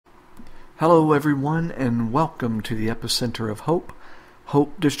Hello everyone, and welcome to the epicenter of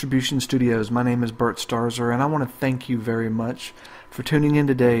Hope Distribution Studios. My name is Bert Starzer, and I want to thank you very much for tuning in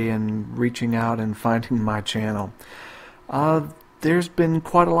today and reaching out and finding my channel. There's been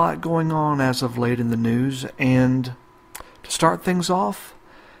quite a lot going on as of late in the news, and to start things off,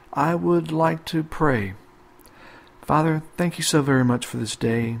 I would like to pray. Father, thank you so very much for this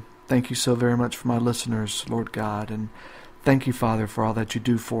day. Thank you so very much for my listeners, Lord God, and thank you, Father, for all that you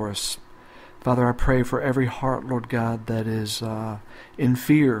do for us. Father, I pray for every heart, Lord God, that is in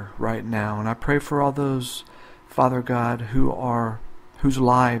fear right now. And I pray for all those, Father God, whose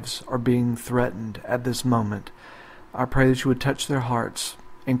lives are being threatened at this moment. I pray that you would touch their hearts,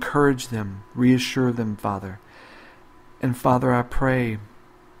 encourage them, reassure them, Father. And Father, I pray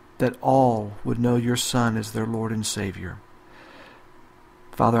that all would know your Son is their Lord and Savior.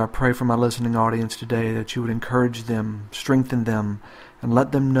 Father, I pray for my listening audience today that you would encourage them, strengthen them, and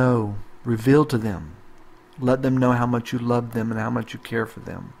let them know, reveal to them, let them know how much you love them and how much you care for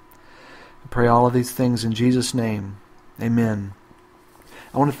them. I pray all of these things in Jesus' name. Amen.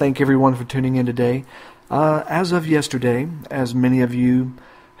 I want to thank everyone for tuning in today. As of yesterday, as many of you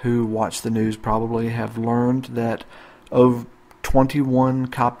who watch the news probably have learned, that over 21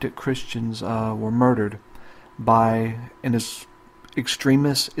 Coptic Christians were murdered by an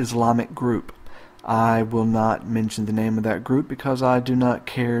extremist Islamic group. I will not mention the name of that group because I do not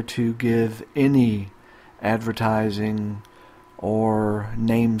care to give any advertising or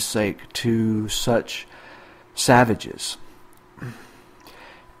namesake to such savages.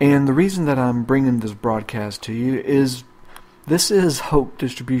 And the reason that I'm bringing this broadcast to you is this is Hope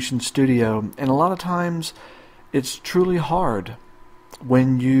Distribution Studio, and a lot of times it's truly hard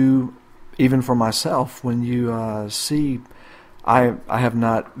when you, even for myself, when you see, I have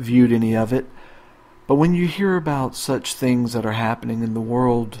not viewed any of it, but when you hear about such things that are happening in the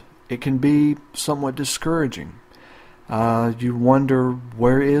world, it can be somewhat discouraging. You wonder,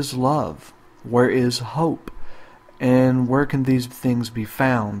 where is love? Where is hope? And where can these things be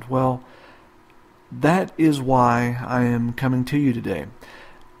found? Well, that is why I am coming to you today.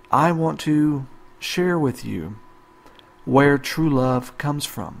 I want to share with you where true love comes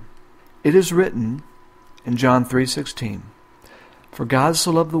from. It is written in John 3:16, "For God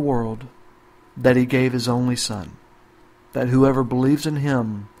so loved the world that he gave his only Son, that whoever believes in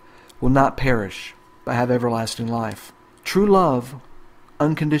him will not perish, but have everlasting life." True love,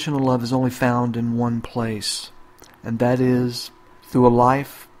 unconditional love, is only found in one place, and that is through a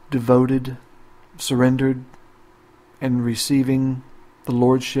life devoted, surrendered, and receiving the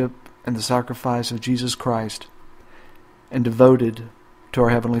lordship and the sacrifice of Jesus Christ, and devoted to our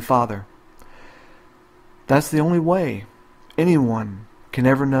Heavenly Father. That's the only way anyone can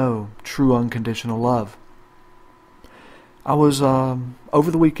ever know true unconditional love. I was,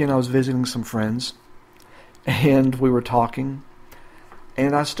 over the weekend, I was visiting some friends, and we were talking,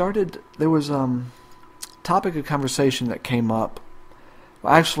 and there was a topic of conversation that came up.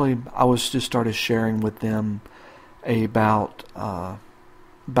 Well, actually, I was just started sharing with them about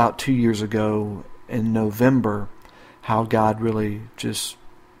 2 years ago in November, how God really just,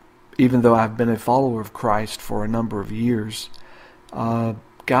 even though I've been a follower of Christ for a number of years,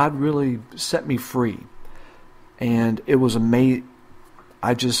 God really set me free, and it was amazing.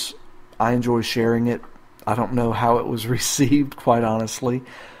 I enjoy sharing it. I don't know how it was received, quite honestly,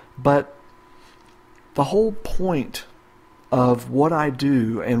 but the whole point of what I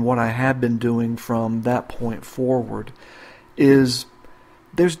do and what I have been doing from that point forward is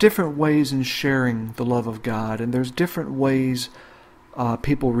there's different ways in sharing the love of God, and there's different ways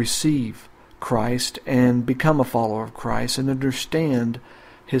people receive Christ and become a follower of Christ and understand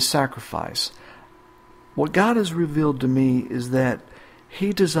his sacrifice. What God has revealed to me is that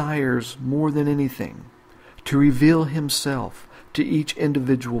he desires more than anything to reveal himself to each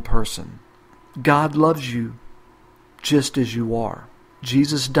individual person. God loves you just as you are.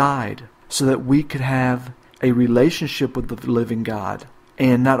 Jesus died so that we could have a relationship with the living God,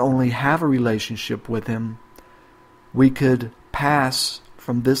 and not only have a relationship with him, we could pass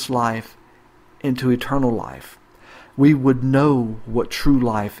from this life into eternal life. We would know what true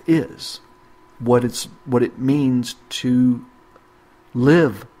life is, what it means to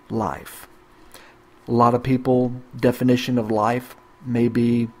live life. A lot of people, definition of life may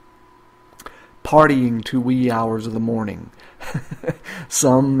be partying to wee hours of the morning.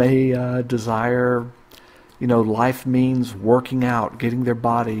 Some may desire, life means working out, getting their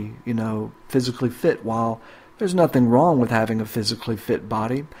body, physically fit. While there's nothing wrong with having a physically fit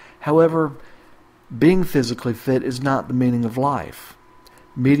body, however, being physically fit is not the meaning of life.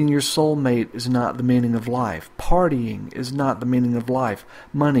 Meeting your soulmate is not the meaning of life. Partying is not the meaning of life.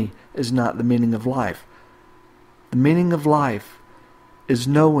 Money is not the meaning of life. The meaning of life is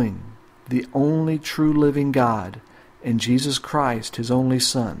knowing the only true living God and Jesus Christ, His only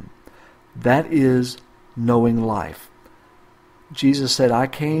Son. That is knowing life. Jesus said, I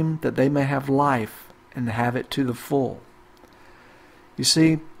came that they may have life and have it to the full. You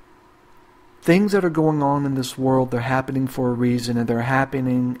see, things that are going on in this world, they're happening for a reason, and they're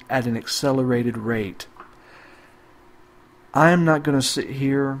happening at an accelerated rate. I am not going to sit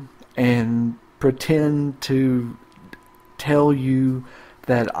here and pretend to tell you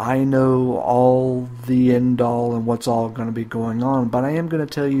that I know all the end all and what's all going to be going on, but I am going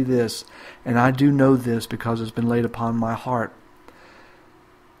to tell you this, and I do know this because it's been laid upon my heart.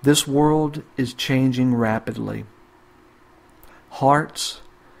 This world is changing rapidly. Hearts,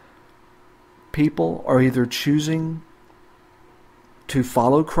 people are either choosing to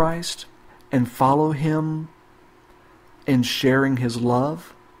follow Christ and follow Him in sharing His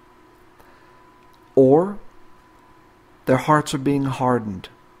love, or their hearts are being hardened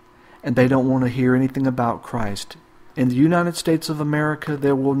and they don't want to hear anything about Christ. In the United States of America,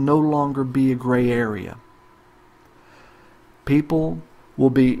 there will no longer be a gray area. People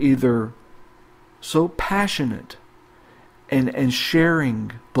will be either so passionate and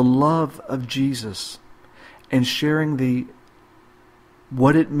sharing the love of Jesus and sharing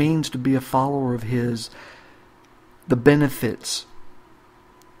what it means to be a follower of His, the benefits,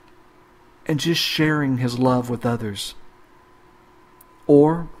 and just sharing His love with others.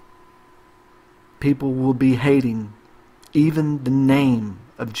 Or people will be hating even the name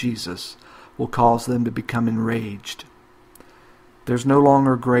of Jesus will cause them to become enraged. There's no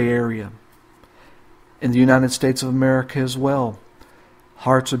longer a gray area. In the United States of America as well,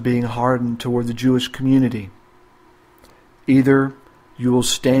 hearts are being hardened toward the Jewish community. Either you will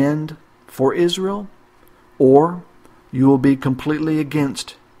stand for Israel, or you will be completely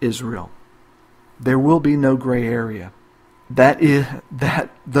against Israel. There will be no gray area.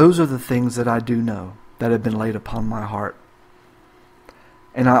 Those are the things that I do know that have been laid upon my heart.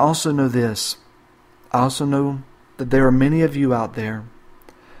 And I also know this. I also know that there are many of you out there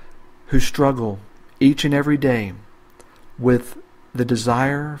who struggle each and every day with the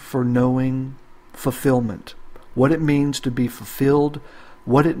desire for knowing fulfillment, what it means to be fulfilled,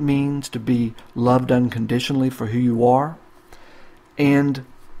 what it means to be loved unconditionally for who you are. And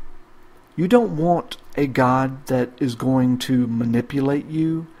you don't want a God that is going to manipulate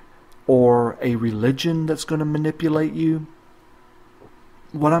you, or a religion that's going to manipulate you.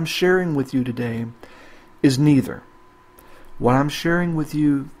 What I'm sharing with you today is neither. What I'm sharing with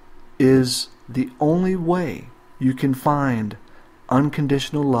you is the only way you can find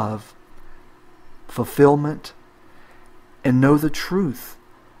unconditional love, fulfillment, and know the truth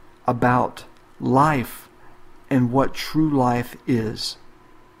about life and what true life is.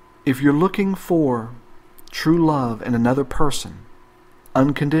 If you're looking for true love in another person,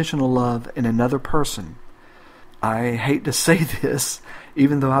 unconditional love in another person, I hate to say this,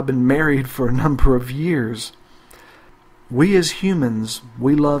 even though I've been married for a number of years, we as humans,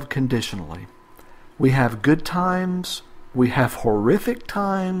 we love conditionally. We have good times, we have horrific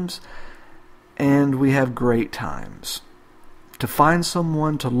times, and we have great times. To find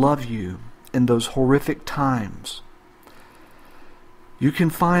someone to love you in those horrific times, you can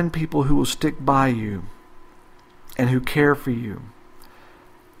find people who will stick by you and who care for you.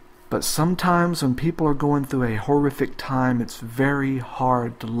 But sometimes when people are going through a horrific time, it's very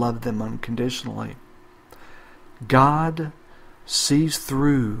hard to love them unconditionally. God sees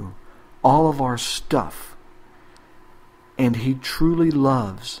through all of our stuff, and He truly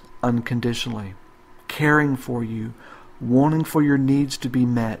loves unconditionally, caring for you, wanting for your needs to be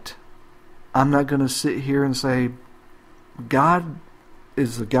met. I'm not going to sit here and say, God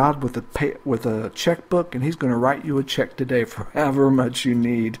is the God with a checkbook, and He's going to write you a check today for however much you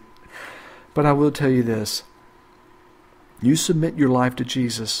need. But I will tell you this. You submit your life to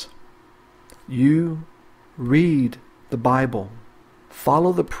Jesus. You read the Bible.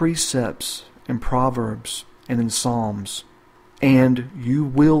 Follow the precepts in Proverbs and in Psalms, and you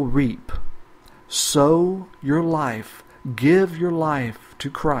will reap. Sow your life. Give your life to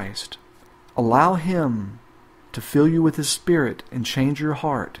Christ. Allow Him to fill you with His Spirit and change your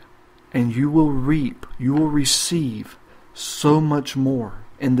heart, and you will reap, you will receive so much more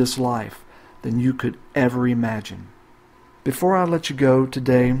in this life than you could ever imagine. Before I let you go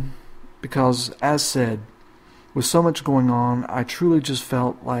today, because as said, with so much going on, I truly just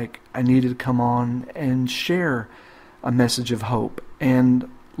felt like I needed to come on and share a message of hope and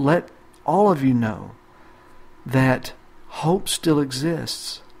let all of you know that hope still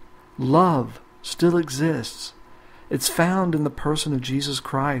exists. Love still exists. It's found in the person of Jesus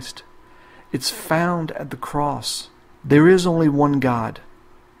Christ. It's found at the cross. There is only one God.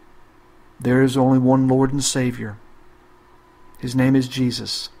 There is only one Lord and Savior. His name is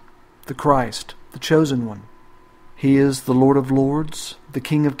Jesus, the Christ, the chosen one. He is the Lord of Lords, the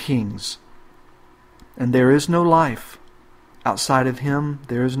King of Kings. And there is no life outside of Him.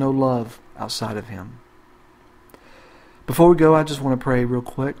 There is no love outside of Him. Before we go, I just want to pray real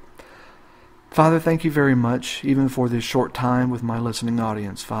quick. Father, thank you very much, even for this short time with my listening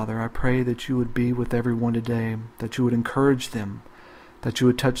audience. Father, I pray that you would be with everyone today, that you would encourage them, that you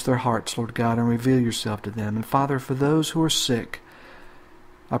would touch their hearts, Lord God, and reveal yourself to them. And Father, for those who are sick,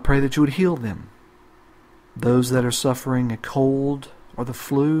 I pray that you would heal them. Those that are suffering a cold or the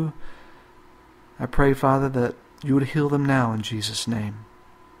flu, I pray, Father, that you would heal them now in Jesus' name.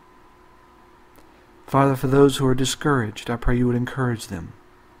 Father, for those who are discouraged, I pray you would encourage them.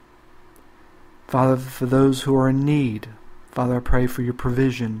 Father, for those who are in need, Father, I pray for your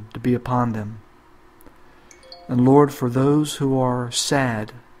provision to be upon them. And Lord, for those who are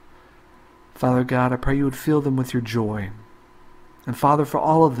sad, Father God, I pray you would fill them with your joy. And Father, for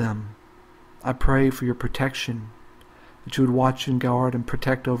all of them, I pray for your protection, that you would watch and guard and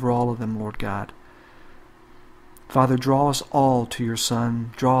protect over all of them, Lord God. Father, draw us all to your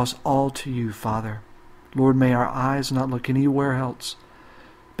Son. Draw us all to you, Father. Lord, may our eyes not look anywhere else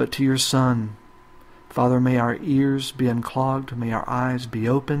but to your Son. Father, may our ears be unclogged. May our eyes be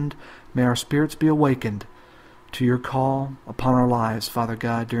opened. May our spirits be awakened to your call upon our lives, Father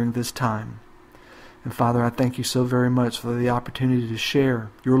God, during this time. And Father, I thank you so very much for the opportunity to share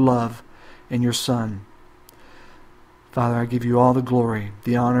your love and your Son. Father, I give you all the glory,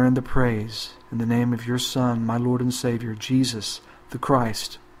 the honor, and the praise in the name of your Son, my Lord and Savior, Jesus, the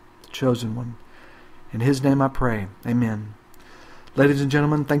Christ, the chosen one. In His name I pray. Amen. Ladies and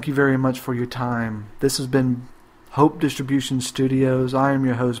gentlemen, thank you very much for your time. This has been Hope Distribution Studios. I am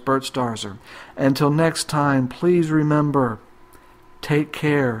your host, Bert Starzer. Until next time, please remember, take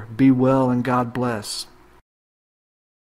care, be well, and God bless.